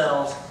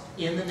themselves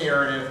in the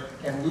narrative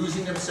and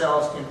losing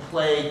themselves in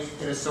play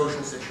in a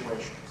social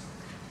situation.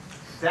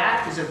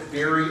 That is a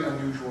very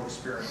unusual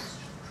experience.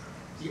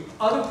 The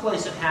other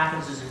place it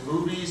happens is in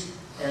movies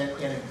and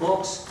in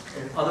books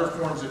and other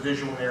forms of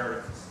visual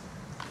narrative.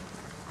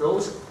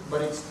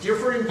 But it's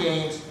different in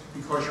games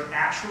because you're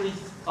actually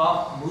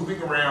up, moving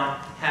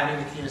around,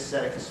 having the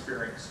kinesthetic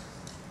experience.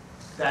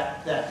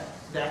 That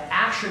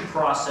action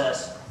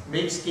process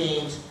makes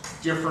games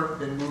different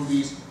than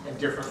movies and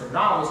different than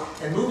novels.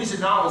 And movies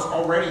and novels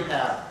already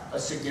have a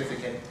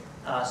significant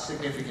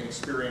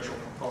experiential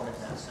component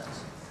in that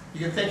sense. You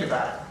can think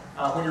about it.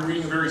 When you're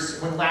reading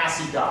when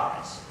Lassie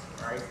dies,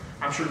 right?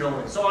 I'm sure no one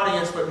in this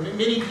audience, but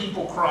many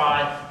people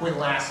cry when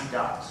Lassie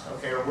dies,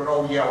 okay, or when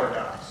Old Yeller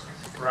dies,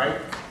 right?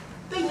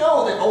 They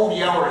know that Old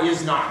Yeller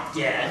is not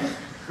dead.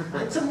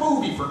 It's a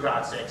movie, for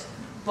God's sakes.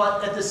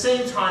 But at the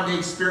same time, they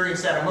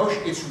experience that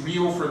emotion. It's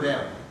real for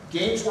them.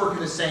 Games work in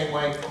the same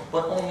way,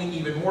 but only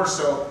even more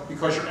so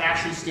because you're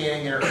actually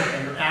standing there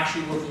and you're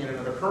actually looking at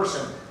another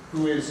person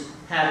who is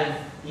having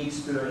the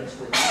experience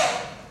with you.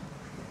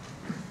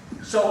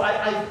 So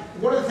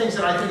one of the things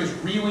that I think is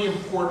really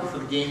important for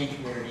the gaming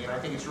community, and I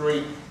think it's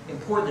really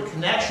important that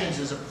Connections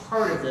is a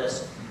part of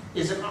this,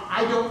 is that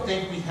I don't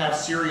think we have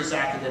serious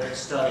academic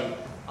study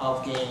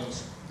of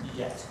games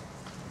yet.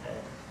 Okay?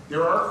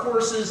 There are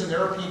courses and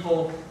there are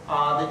people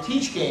that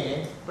teach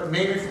gaming, but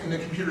maybe in the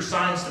computer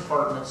science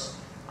departments,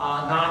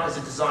 not as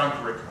a design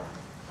curriculum.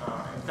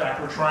 In fact,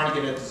 we're trying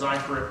to get a design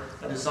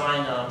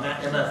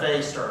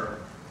MFA started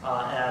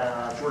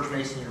at George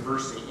Mason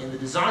University in the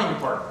design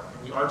department,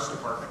 in the arts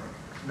department,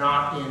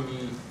 not in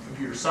the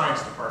computer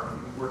science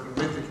department. We're working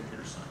with the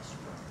computer science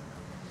department.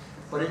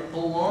 But it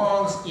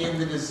belongs in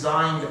the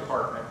design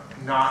department,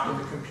 not in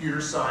the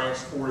computer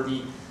science or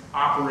the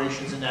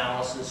operations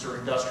analysis or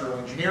industrial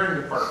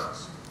engineering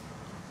departments.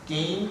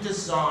 Game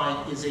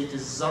design is a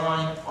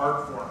design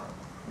art form.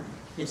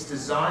 It's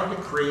designed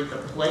to create the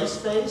play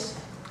space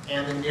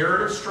and the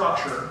narrative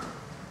structure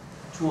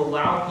to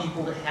allow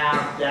people to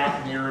have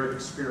that narrative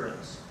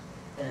experience.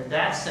 And in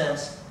that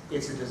sense,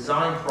 it's a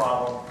design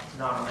problem,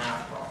 not a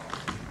math problem.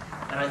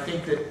 And I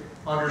think that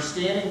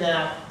understanding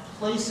that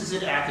places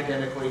it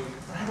academically,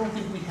 but I don't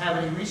think we have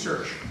any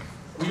research.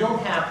 We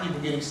don't have people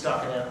getting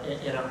stuck in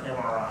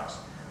MRIs.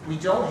 We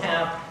don't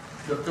have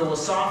the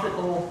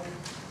philosophical,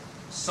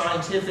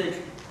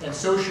 scientific, and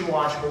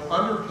sociological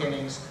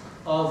underpinnings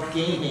of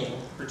gaming,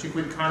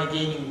 particularly the kind of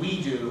gaming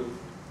we do,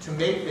 to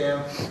make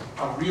them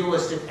a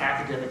realistic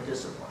academic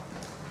discipline.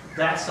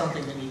 That's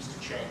something that needs to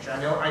change.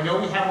 I know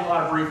we have a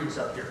lot of briefings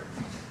up here,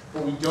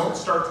 but we don't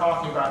start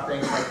talking about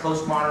things like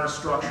postmodern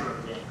structure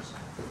of games,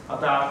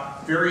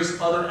 about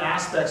various other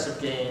aspects of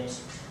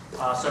games,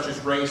 such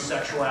as race,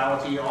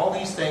 sexuality, all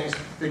these things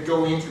that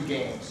go into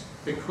games,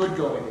 that could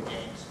go into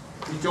games.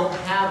 We don't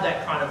have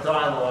that kind of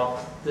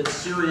dialogue that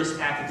serious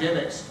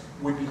academics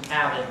would be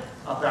having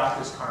about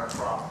this kind of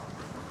problem.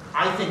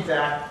 I think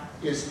that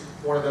is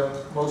one of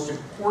the most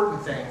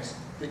important things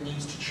that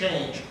needs to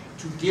change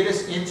to get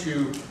us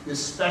into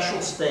this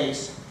special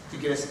space, to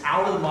get us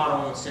out of the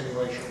modeling and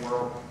simulation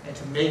world, and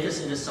to make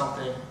us into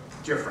something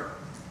different.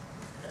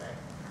 Okay?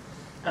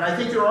 And I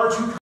think there are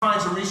two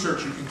kinds of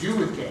research you can do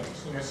with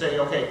games. You know, say,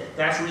 okay,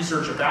 that's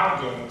research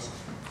about games,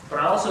 but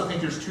I also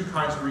think there's two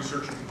kinds of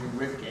research you can do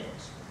with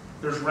games.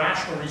 There's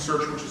rational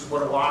research, which is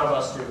what a lot of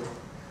us do,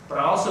 but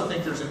I also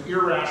think there's an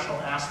irrational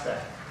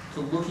aspect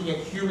to looking at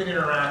human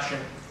interaction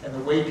and the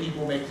way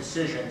people make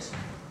decisions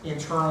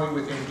internally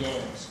within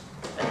games,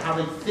 and how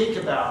they think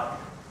about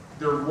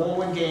their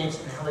role in games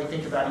and how they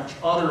think about each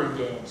other in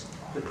games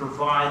that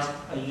provides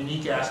a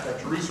unique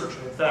aspect to research.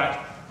 And in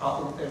fact,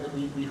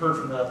 we heard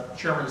from the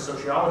chairman of the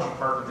sociology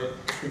department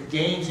that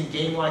games and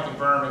game-like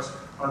environments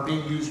are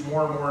being used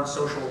more and more in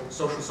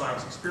social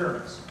science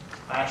experiments.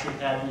 I actually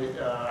had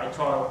I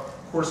taught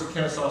a course at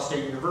Kennesaw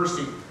State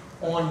University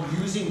on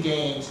using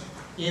games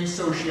in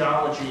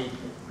sociology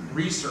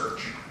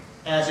research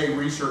as a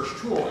research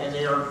tool, and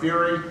they are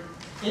very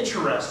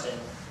interesting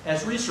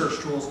as research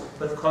tools,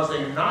 but because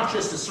they are not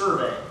just a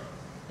survey.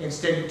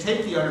 Instead, you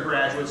take the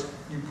undergraduates,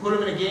 you put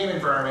them in a game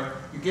environment,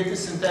 you get the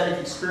synthetic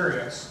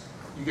experience,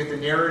 you get the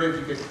narrative,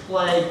 you get the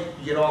play,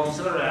 you get all these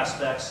other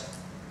aspects,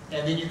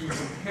 and then you can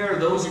compare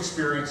those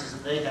experiences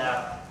that they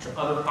have to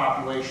other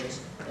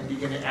populations and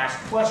begin to ask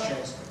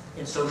questions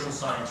in social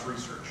science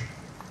research.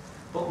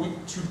 But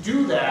to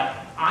do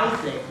that, I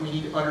think we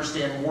need to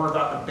understand more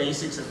about the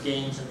basics of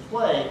games and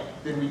play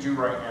than we do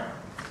right now.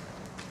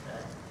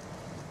 Okay?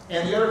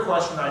 And the other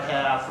question I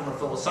have from a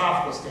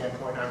philosophical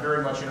standpoint, I'm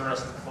very much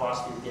interested in the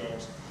philosophy of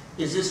games,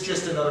 is this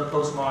just another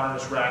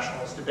postmodernist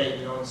rationalist debate?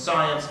 You know, in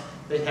science,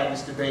 they had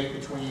this debate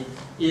between,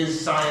 is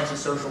science a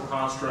social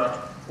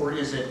construct, or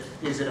is it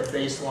a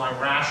baseline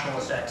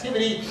rationalist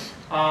activity?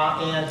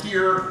 And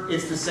here,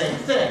 it's the same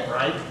thing,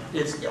 right?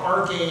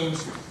 Are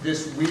games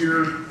this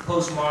weird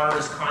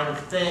postmodernist kind of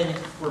thing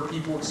where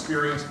people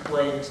experience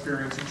play and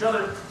experience each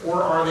other,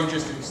 or are they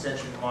just an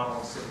extension of model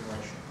and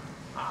simulation?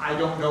 I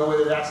don't know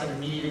whether that's an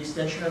immediate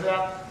extension of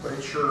that, but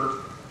it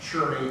sure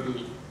may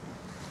be.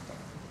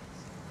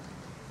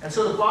 And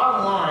so the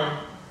bottom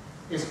line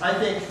is, I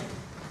think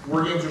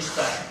war games are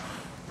special.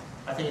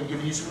 I think I'm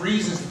giving you some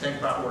reasons to think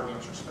about war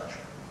games are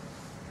special.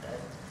 Okay?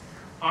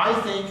 I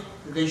think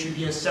that they should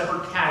be in a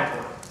separate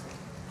category.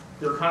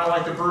 They're kind of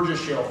like the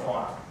Burgess shale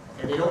fauna,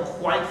 and they don't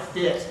quite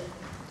fit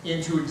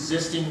into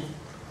existing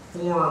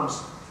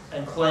forms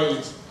and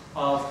clades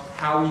of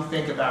how we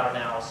think about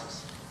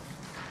analysis.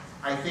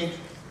 I think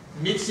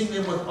mixing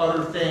them with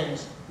other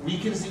things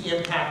weakens the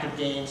impact of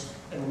games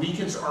and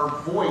weakens our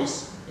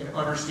voice in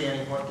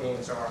understanding what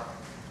games are.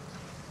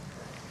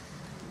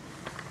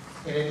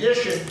 In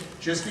addition,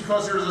 just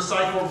because there is a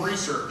cycle of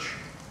research,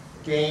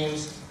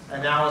 games,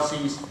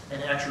 analyses,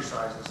 and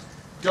exercises,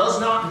 does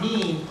not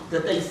mean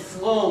that they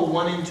flow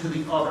one into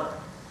the other.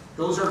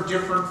 Those are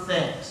different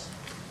things.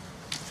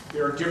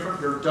 They're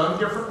done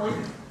differently,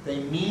 they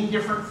mean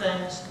different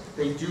things,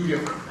 they do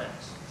different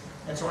things.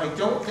 And so I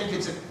don't think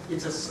it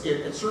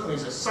certainly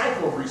is a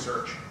cycle of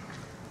research,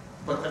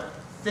 but the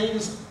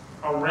things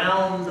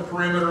around the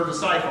perimeter of the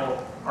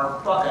cycle are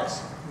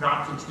buckets,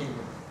 not continuum.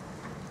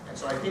 And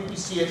so I think we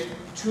see it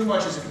too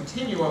much as a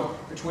continuum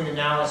between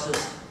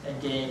analysis and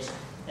games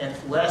and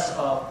less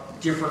of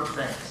different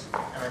things.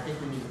 And I think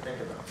we need to think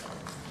about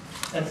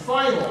that. And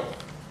finally,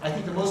 I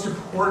think the most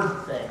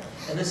important thing,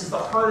 and this is the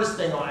hardest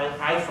thing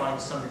I find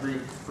to some degree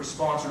for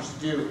sponsors to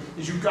do,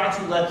 is you've got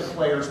to let the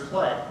players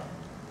play.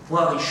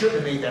 Well, they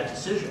shouldn't have made that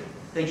decision.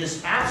 They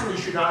just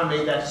absolutely should not have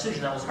made that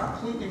decision. That was a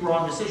completely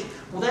wrong decision.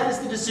 Well, that is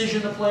the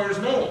decision the players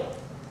made.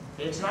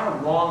 Okay? It's not a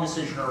wrong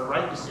decision or a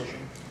right decision.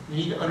 You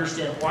need to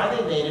understand why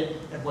they made it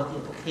and what the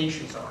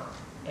implications are,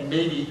 and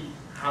maybe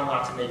how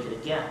not to make it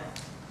again.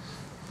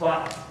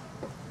 But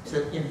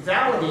to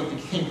invalidate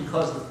the game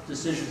because of the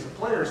decisions the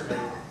players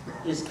made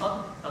is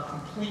a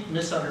complete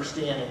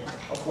misunderstanding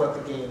of what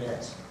the game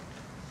is.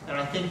 And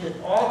I think that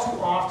all too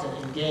often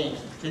in games,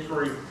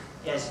 particularly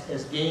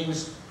as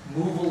games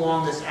move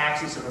along this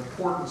axis of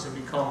importance and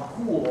become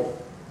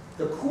cool,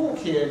 the cool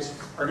kids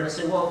are going to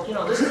say, well, you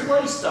know, this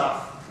play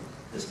stuff,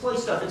 it's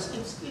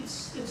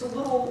a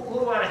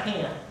little out of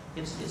hand.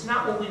 It's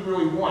not what we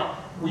really want.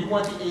 We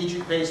want the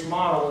agent-based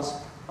models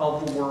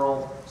of the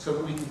world so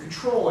that we can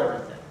control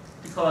everything,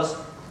 because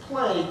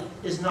play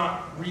is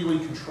not really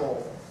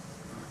controllable.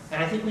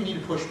 And I think we need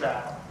to push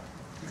back,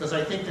 because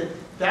I think that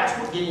that's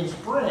what games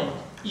bring,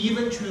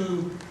 even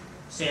to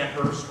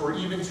Sandhurst or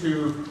even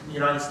to the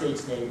United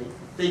States Navy.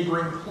 They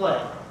bring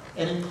play.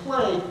 And in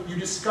play, you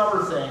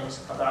discover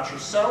things about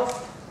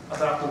yourself,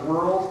 about the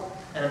world,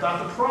 and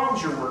about the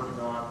problems you're working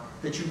on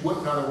that you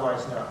wouldn't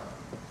otherwise know.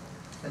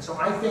 And so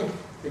I think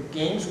that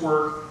games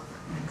work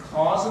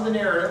because of the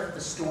narrative,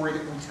 the story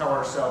that we tell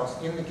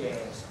ourselves in the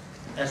games,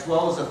 as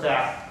well as the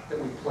fact that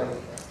we play the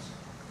games.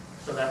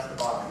 So that's the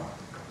bottom line.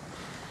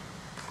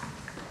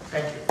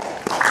 Thank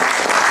you.